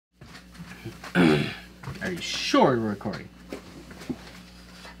Are you sure we're recording?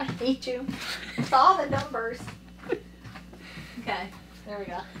 I hate you. It's all the numbers. Okay, there we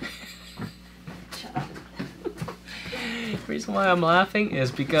go. Shut up. The reason why I'm laughing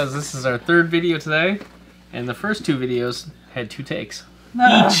is because this is our third video today, and the first two videos had 2 takes.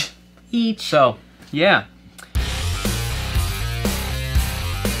 Each. So, yeah.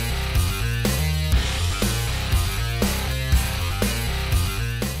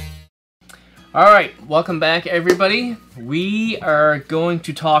 Alright, welcome back everybody. We are going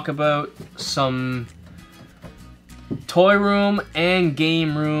to talk about some toy room and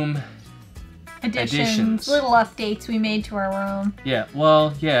game room additions. Little updates we made to our room. Yeah,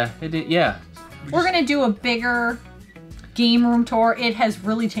 well, yeah, yeah. We're gonna do a bigger game room tour. It has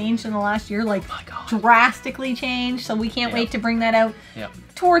really changed in the last year, like drastically changed, so we can't wait to bring that out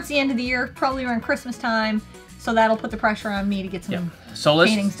towards the end of the year, probably around Christmas time. So that'll put the pressure on me to get some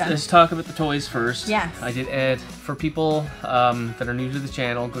paintings done. Let's talk about the toys first. Yes. I did add, for people that are new to the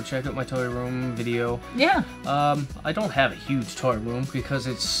channel, go check out my toy room video. Yeah. I don't have a huge toy room because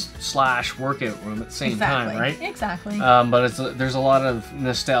it's / workout room at the same time, right? Exactly. But there's a lot of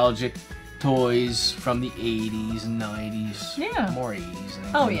nostalgic toys from the 80s and 90s. Yeah. More 80s.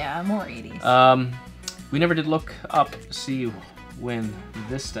 Oh yeah, more 80s. We never did look up to see when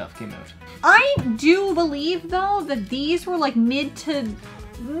this stuff came out. I do believe though that these were like mid to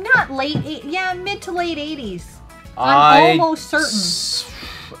late 80s. I'm almost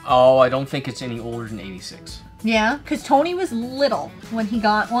certain. Oh, I don't think it's any older than 86. Yeah, because Tony was little when he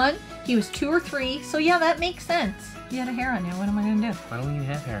got one. He was 2 or 3, so yeah, that makes sense. You had a hair on you. What am I gonna do? I don't even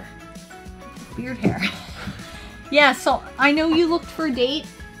have hair. Beard hair. Yeah, so I know you looked for a date,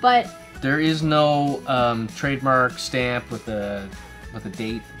 but there is no trademark stamp with a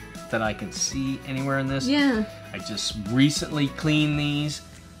date that I can see anywhere in this. Yeah. I just recently cleaned these.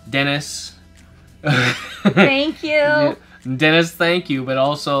 Dennis. Thank you. Dennis, thank you. But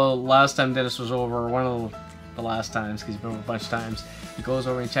also, last time Dennis was over, one of the last times, because he's been over a bunch of times, he goes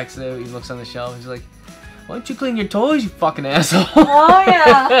over and checks it out. He looks on the shelf. He's like, "Why don't you clean your toys, you fucking asshole?" Oh,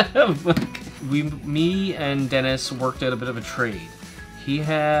 yeah. Me and Dennis worked out a bit of a trade. He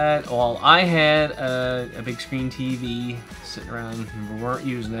had, well, I had a big screen TV sitting around, and we weren't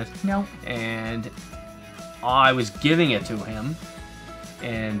using it. No. And I was giving it to him,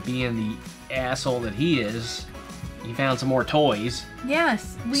 and being the asshole that he is, he found some more toys.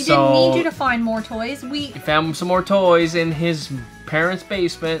 Yes, we didn't need you to find more toys. We found some more toys in his parents'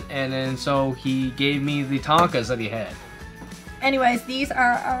 basement, and then so he gave me the tonkas that he had. Anyways, these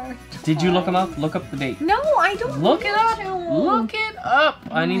are our toys. Did you look them up? Look up the date. No, I don't. Look it up. Look it up.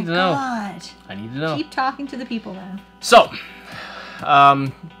 I need to know. God. I need to know. Keep talking to the people then. So,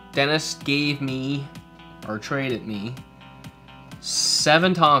 Dennis gave me, or traded me,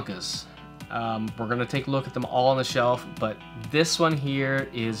 7 tonkas. We're gonna take a look at them all on the shelf, but this one here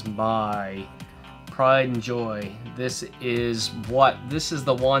is my pride and joy. This is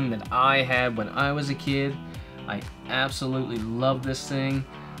the one that I had when I was a kid. I absolutely love this thing.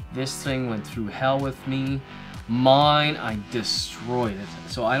 This thing went through hell with me. Mine, I destroyed it.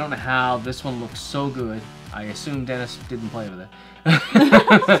 So I don't know how this one looks so good. I assume Dennis didn't play with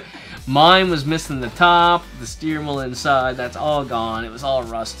it. Mine was missing the top, the steering wheel inside, that's all gone. It was all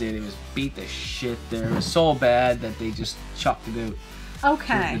rusted. It was beat to shit there. It was so bad that they just chucked it out.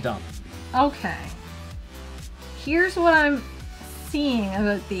 Okay. To the dump. Okay. Here's what I'm seeing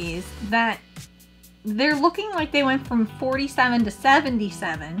about these. That they're looking like they went from 47 to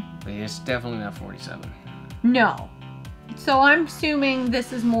 77. It's definitely not 47. No. So I'm assuming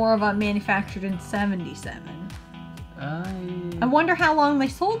this is more of a manufactured in 77. I wonder how long they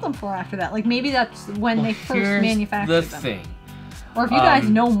sold them for after that. Like maybe that's when they first manufactured them. The thing. Or if you guys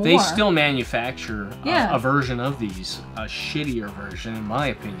know more. They still manufacture a version of these, a shittier version in my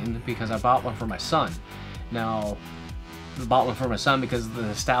opinion, because I bought one for my son. Now, I bought one for my son because of the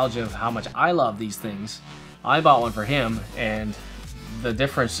nostalgia of how much I love these things. I bought one for him, and the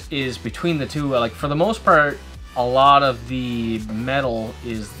difference is between the two, like for the most part, a lot of the metal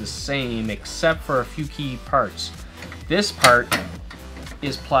is the same except for a few key parts. This part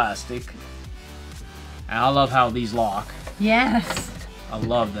is plastic. And I love how these lock. Yes. I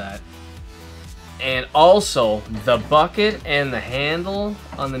love that. And also, the bucket and the handle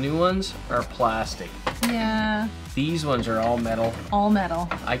on the new ones are plastic. Yeah. These ones are all metal. All metal.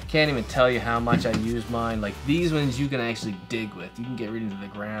 I can't even tell you how much I use mine. Like, these ones you can actually dig with. You can get right into the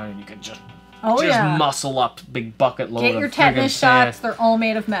ground and you can just muscle up big bucket load of Get your tetanus shots. They're all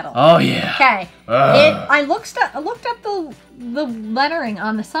made of metal. Oh, yeah. Okay. I looked up the lettering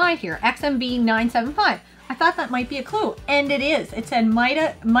on the side here. XMB 975. I thought that might be a clue, and it is. It said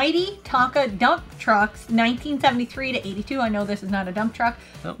Mighty Tonka Dump Trucks, 1973 to 82. I know this is not a dump truck,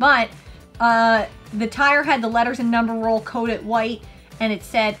 but the tire had the letters and number roll coated white, and it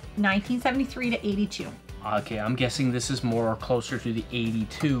said 1973 to 82. Okay, I'm guessing this is more closer to the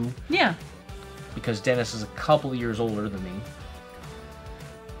 82. Yeah. Because Dennis is a couple of years older than me.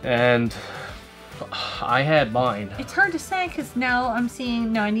 And I had mine. It's hard to say because now I'm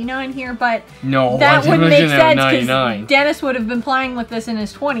seeing 99 here, but no, that wouldn't make sense because Dennis would have been playing with this in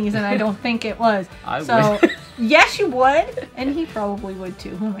his 20s, and I don't think it was. I would. Yes, you would, and he probably would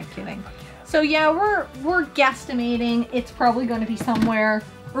too. Who am I kidding? So yeah, we're guesstimating it's probably going to be somewhere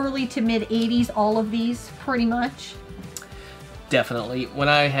early to mid 80s. All of these, pretty much. Definitely. When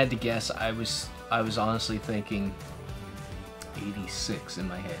I had to guess, I was honestly thinking 86 in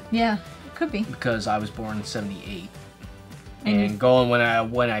my head. Yeah. Could be. Because I was born in 78. And going when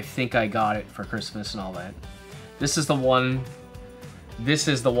I think I got it for Christmas and all that. This is the one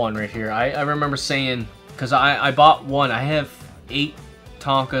right here. I remember saying, because I bought one. I have 8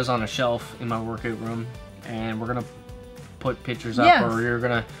 Tonkas on a shelf in my workout room, and we're going to put pictures up, or you're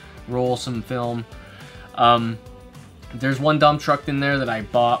going to roll some film. There's one dump truck in there that I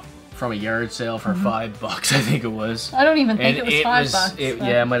bought from a yard sale for $5, I think it was. I don't even think it was $5.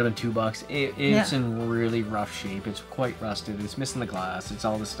 Yeah, it might have been $2. It's in really rough shape. It's quite rusted. It's missing the glass. It's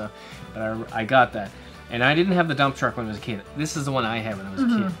all this stuff. But I got that. And I didn't have the dump truck when I was a kid. This is the one I had when I was a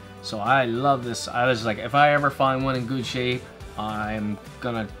kid. So I love this. I was like, if I ever find one in good shape, I'm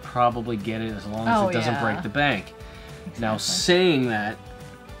going to probably get it as long as it doesn't break the bank. Exactly. Now, saying that,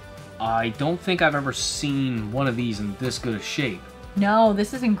 I don't think I've ever seen one of these in this good a shape. No,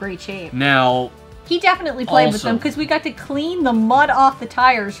 this is in great shape. Now, he definitely played with them because we got to clean the mud off the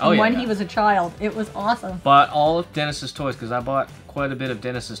tires from when he was a child. It was awesome. But all of Dennis's toys, because I bought quite a bit of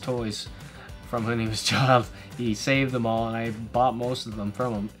Dennis's toys from when he was a child. He saved them all, and I bought most of them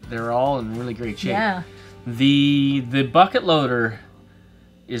from him. They're all in really great shape. Yeah. The bucket loader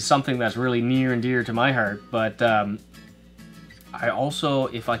is something that's really near and dear to my heart, but I also,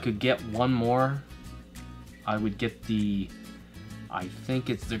 if I could get one more, I would get the... I think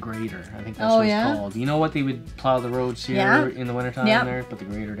it's the grader. I think that's what it's called. You know what they would plow the roads here in the wintertime there? Put the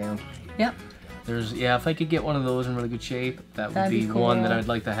grader down. Yep. If I could get one of those in really good shape, that would be cool. One that I'd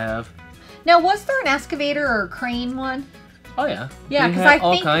like to have. Now, was there an excavator or a crane one? Oh, yeah. Yeah, because I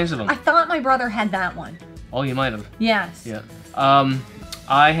all kinds of them. I thought my brother had that one. Oh, you might have. Yes. Yeah.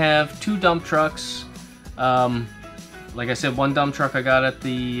 I have 2 dump trucks. Like I said, one dump truck I got at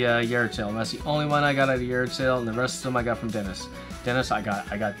the yard sale. And that's the only one I got at a yard sale, and the rest of them I got from Dennis. Dennis, I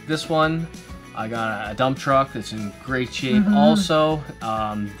got this one. I got a dump truck that's in great shape. Also,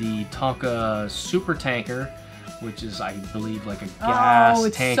 the Tonka Super Tanker, which is, I believe, like a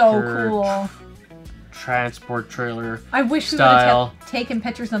gas tanker. So cool. Transport trailer. I wish we would have taken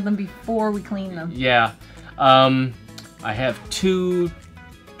pictures of them before we cleaned them. Yeah. I have 2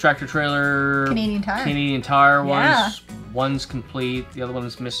 tractor trailer Canadian tire ones. One's complete. The other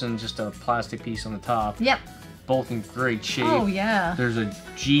one's missing just a plastic piece on the top. Yep. Both in great shape. Oh yeah. There's a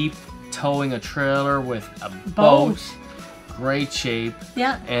Jeep towing a trailer with a boat. Great shape.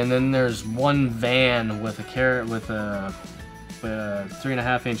 Yeah. And then there's one van with a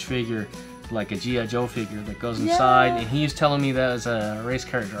 3.5-inch figure, like a G.I. Joe figure that goes inside. And he's telling me that was a race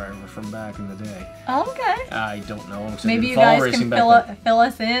car driver from back in the day. Okay. I don't know. Maybe you guys can fill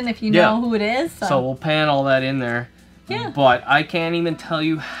us in if you know who it is. So we'll pan all that in there. Yeah. But I can't even tell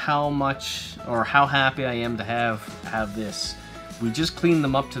you how much or how happy I am to have this. We just cleaned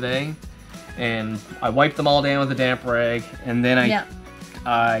them up today, and I wiped them all down with a damp rag, and then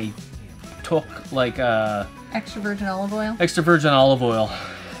I took like extra virgin olive oil. Extra virgin olive oil,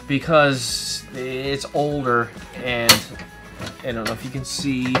 because it's older, and I don't know if you can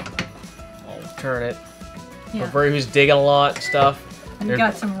see. I'll turn it. Yeah. But he was digging a lot of stuff. And you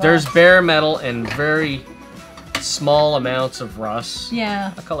got some rust. There's bare metal and very small amounts of rust.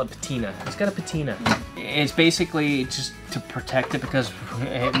 Yeah. I call it patina. It's got a patina. It's basically just to protect it, because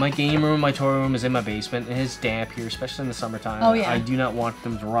my game room, my toy room is in my basement. It is damp here, especially in the summertime. Oh, yeah. I do not want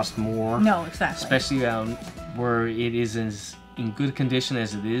them to rust more. No, exactly. Especially where it is in good condition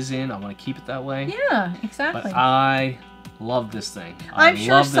as it is in. I want to keep it that way. Yeah, exactly. But I love this thing. I'm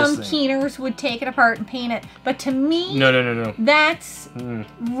sure some keeners would take it apart and paint it, but to me, no. That's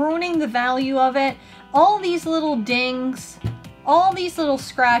ruining the value of it. All these little dings, all these little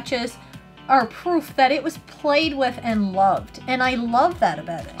scratches are proof that it was played with and loved, and I love that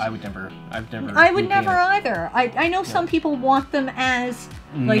about it. I would never either. I know some people want them as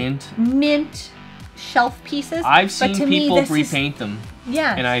like mint shelf pieces. I've seen people repaint them.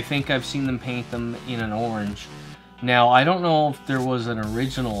 Yeah. And I think I've seen them paint them in an orange. Now, I don't know if there was an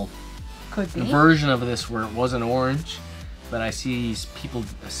original version of this where it was an orange, but I see people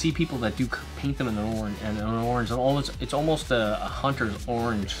that do paint them in an orange, and it's almost a hunter's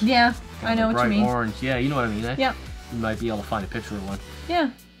orange. Yeah, I know what you mean. Bright orange. Yeah, you know what I mean. Yeah. You might be able to find a picture of one. Yeah.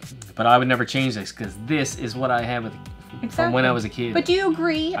 But I would never change this because this is what I have from when I was a kid. But do you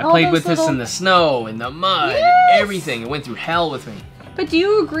agree? I played with this in the snow, in the mud, everything. It went through hell with me. But do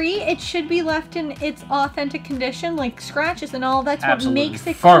you agree it should be left in its authentic condition, like scratches and all? That's what makes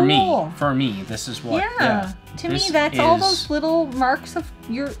it cool. For me, this is what. Yeah. To me, that's all those little marks of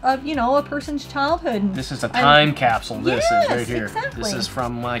a person's childhood. This is a time capsule. This is right here. Exactly. This is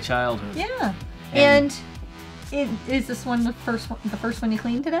from my childhood. Yeah. And is this one the first one you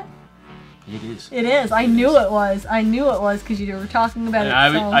cleaned today? It is. It is. I knew it was. I knew it was because you were talking about it.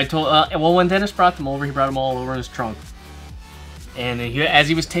 I told. Well, when Dennis brought them over, he brought them all over in his trunk. And as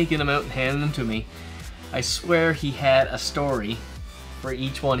he was taking them out and handing them to me, I swear he had a story for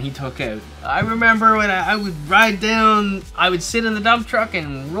each one he took out. I remember when I would ride down, I would sit in the dump truck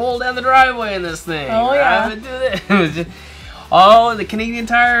and roll down the driveway in this thing. Oh, yeah. I would do this. Oh, the Canadian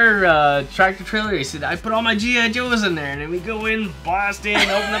Tire tractor trailer. He said, I put all my G.I. Joes in there, and then we go in, blast in,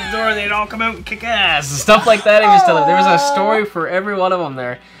 open up the door, and they'd all come out and kick ass. And stuff like that he was telling. There was a story for every one of them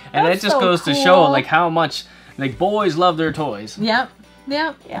there. And that just goes to show like how much boys love their toys. Yep.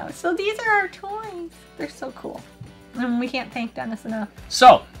 So these are our toys. They're so cool. And we can't thank Dennis enough.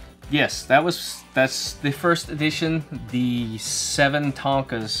 So, yes, that's the first edition, the 7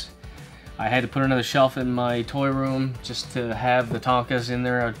 Tonkas. I had to put another shelf in my toy room just to have the Tonkas in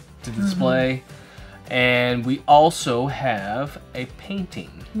there to display. And we also have a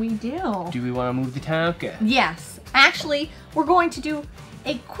painting. We do. Do we want to move the Tonka? Yes. Actually, we're going to do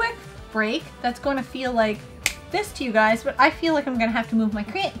a quick break that's going to feel like this to you guys, but I feel like I'm going to have to move my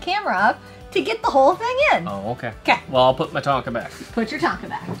camera up to get the whole thing in. Oh, okay. Okay. Well, I'll put my Tonka back. Put your Tonka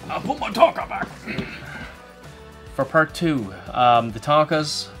back. I'll put my Tonka back. For part 2, the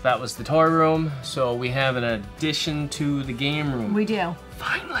Tonkas, that was the toy room, so we have an addition to the game room. We do.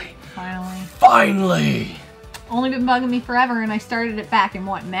 Finally. Finally. Only been bugging me forever, and I started it back in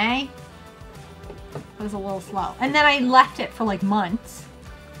what, May? It was a little slow. And then I left it for like months.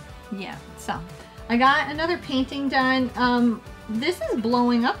 Yeah, so I got another painting done. This is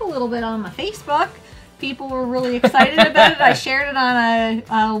blowing up a little bit on my Facebook. People were really excited about it. I shared it on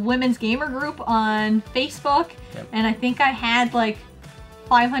a women's gamer group on Facebook. Yep. And I think I had like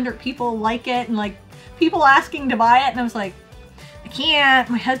 500 people like it and like people asking to buy it. And I was like, I can't.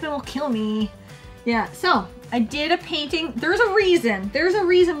 My husband will kill me. Yeah, so I did a painting. There's a reason. There's a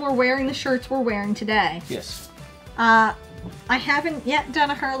reason we're wearing the shirts we're wearing today. Yes. I haven't yet done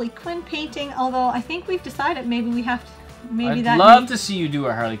a Harley Quinn painting, although I think we've decided maybe we have to. Maybe I'd love to see you do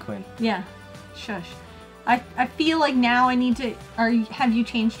a Harley Quinn. Yeah. Shush. I feel like now I need to. Have you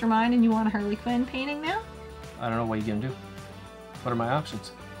changed your mind and you want a Harley Quinn painting now? I don't know what you're gonna do. What are my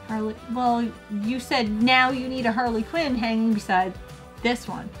options? Well, you said now you need a Harley Quinn hanging beside this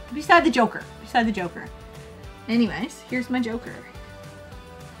one, beside the Joker. Anyways, here's my Joker.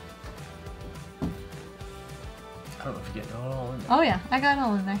 I don't know if you're getting it all in there. Oh yeah, I got it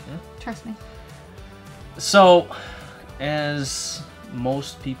all in there. Yeah? Trust me. So, as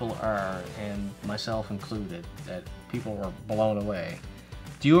most people are, and myself included, that people were blown away.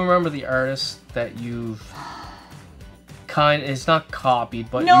 Do you remember the artist that you've it's not copied,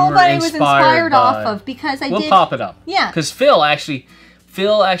 but you were inspired off of? Because we'll pop it up. Yeah. Because Phil actually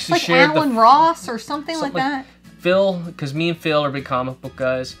like shared Alan Ross or something like that. Phil, because me and Phil are big comic book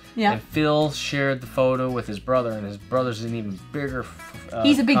guys. Yeah. And Phil shared the photo with his brother, and his brother's an even bigger.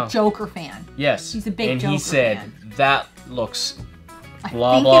 He's a big Joker fan. Yes. He's a big Joker fan. And he said that looks. I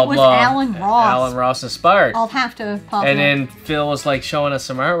think it was Alan Ross. Alan Ross inspired. I'll have to pop And then Phil was like showing us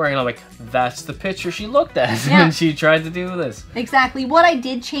some artwork, and I'm like, that's the picture she looked at when she tried to do this. Exactly. What I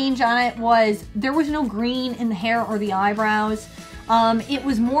did change on it was there was no green in the hair or the eyebrows. It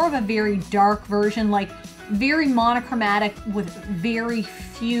was more of a very dark version, like very monochromatic with very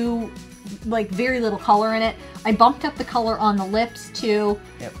few, like very little color in it. I bumped up the color on the lips too.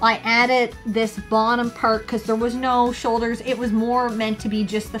 Yep. I added this bottom part because there was no shoulders. It was more meant to be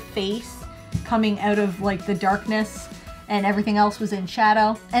just the face coming out of like the darkness, and everything else was in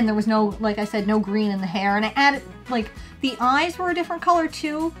shadow. And there was no, like I said, no green in the hair. And I added, like, the eyes were a different color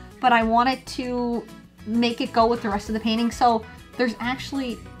too, but I wanted to make it go with the rest of the painting. So there's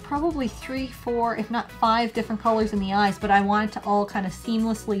actually probably 3, 4, if not 5 different colors in the eyes, but I want it to all kind of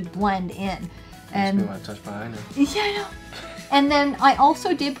seamlessly blend in. And you want to touch behind it. Yeah, I know. And then I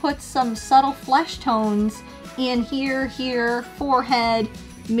also did put some subtle flesh tones in here, forehead,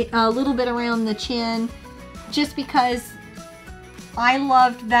 a little bit around the chin, just because I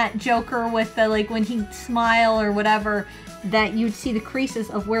loved that Joker with the, like, when he'd smile or whatever, that you'd see the creases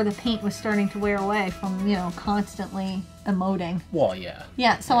of where the paint was starting to wear away from, you know, constantly emoting. Well, yeah.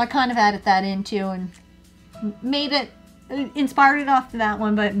 Yeah, so I kind of added that in too and made it, inspired it off of that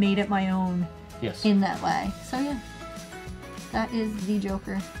one, but made it my own. Yes. In that way. So yeah, that is the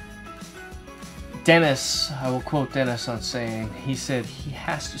Joker. Denis, I will quote Denis on saying, he said he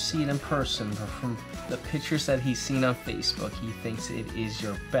has to see it in person, but from the pictures that he's seen on Facebook, he thinks it is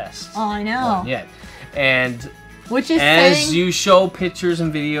your best Oh, I know. one yet. And which is as saying, you show pictures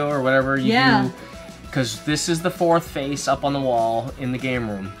and video or whatever you yeah. do, because this is the 4th face up on the wall in the game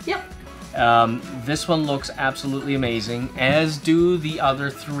room. Yep. This one looks absolutely amazing, as do the other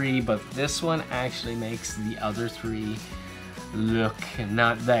 3, but this one actually makes the other 3 look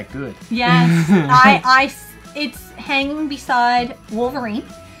not that good. Yes, it's hanging beside Wolverine,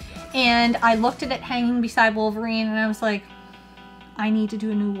 and I looked at it hanging beside Wolverine, and I was like, I need to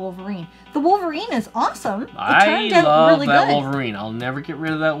do a new Wolverine. The Wolverine is awesome. It turned out really that good. Wolverine. I'll never get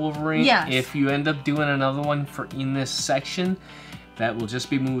rid of that Wolverine. Yes. If you end up doing another one in this section, that will just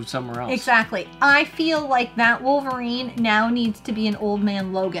be moved somewhere else. Exactly. I feel like that Wolverine now needs to be an old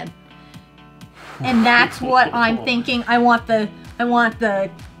man Logan. And that's what I'm thinking. I want the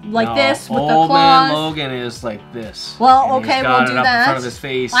like this with the claws. Old man Logan is like this. Well, and okay, he's got we'll it do up that. in front of his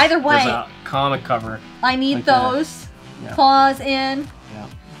face. Either way, there's a comic cover. I need like those yeah. claws in. Yeah.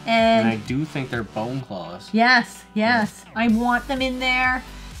 And I do think they're bone claws. Yes, yes. I want them in there.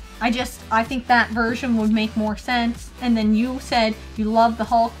 I think that version would make more sense. And then you said you love the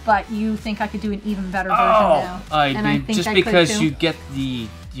Hulk, but you think I could do an even better version now. I think just I because could too.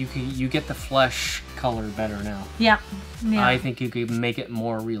 you get the flesh color better now. Yeah. I think you could make it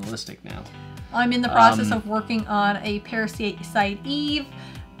more realistic now. I'm in the process of working on a Parasite Eve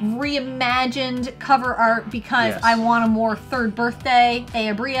reimagined cover art because Yes. I want a more third birthday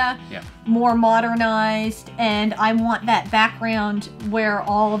Aabria, Yeah. more modernized, and I want that background where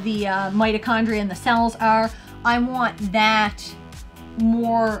all of the mitochondria and the cells are. I want that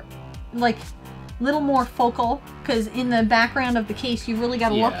more, like, little more focal, because in the background of the case you really got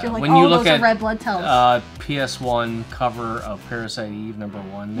to look. You're like, when oh, you look those at are red blood cells. PS1 cover of Parasite Eve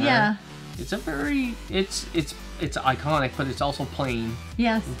 #1 there. Yeah. It's a very it's iconic, but it's also plain.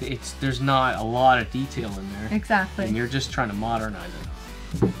 Yes. There's not a lot of detail in there. Exactly. And you're just trying to modernize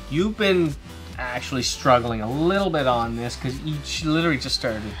it. You've been actually struggling a little bit on this because you literally just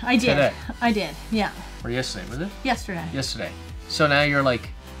started I did. today. I did. Yeah. Or yesterday, was it? Yesterday. Yesterday. So now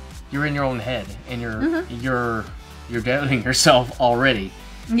you're in your own head and you're doubting yourself already.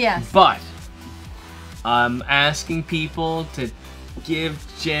 Yes. But I'm asking people to give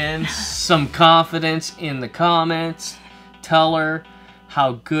Jen some confidence in the comments. Tell her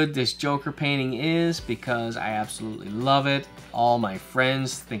how good this Joker painting is, because I absolutely love it. All my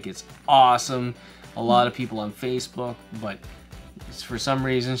friends think it's awesome. A lot of people on Facebook, but for some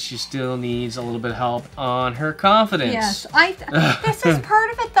reason she still needs a little bit of help on her confidence. Yes, this is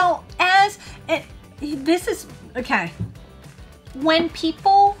part of it though. This is okay. When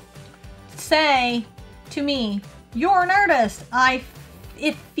people say to me, "You're an artist,"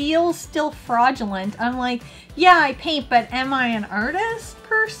 it feels still fraudulent. I'm like, yeah, I paint, but am I an artist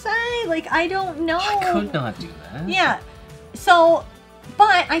per se? Like, I don't know. I could not do that. Yeah. So,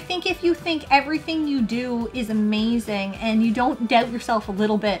 but I think if you think everything you do is amazing and you don't doubt yourself a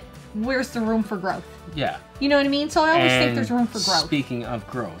little bit, where's the room for growth? Yeah. You know what I mean? So I always think there's room for growth. Speaking of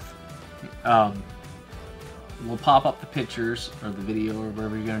growth, we'll pop up the pictures or the video or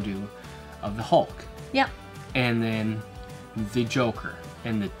whatever you're going to do of the Hulk. Yeah. And then the Joker.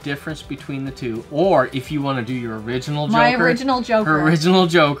 And the difference between the two, or if you want to do your original Joker. My original Joker. Her original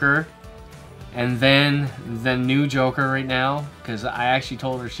Joker. And then the new Joker right now, because I actually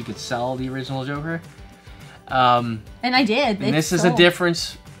told her she could sell the original Joker. And I did. And this is a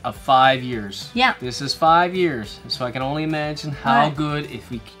difference of 5 years. Yeah. This is 5 years. So I can only imagine how good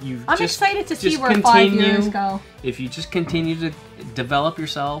if I'm excited to see where 5 years go. If you just continue to develop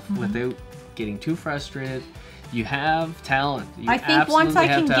yourself without getting too frustrated. You have talent. I think once I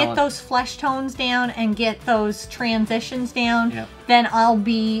can get those flesh tones down and get those transitions down, then I'll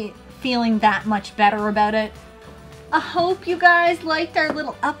be feeling that much better about it. I hope you guys liked our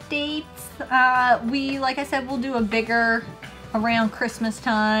little updates. Like I said, we'll do a bigger around Christmas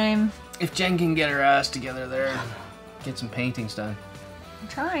time. If Jen can get her ass together there, get some paintings done. I'm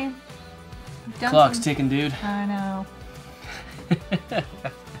trying. Clock's ticking, dude. I know.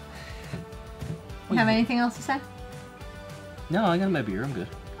 Have anything else to say? No, I got my beer. I'm good.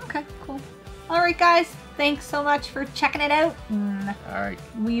 Okay, cool. All right, guys. Thanks so much for checking it out. All right.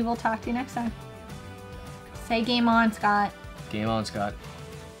 We will talk to you next time. Say game on, Scott. Game on, Scott.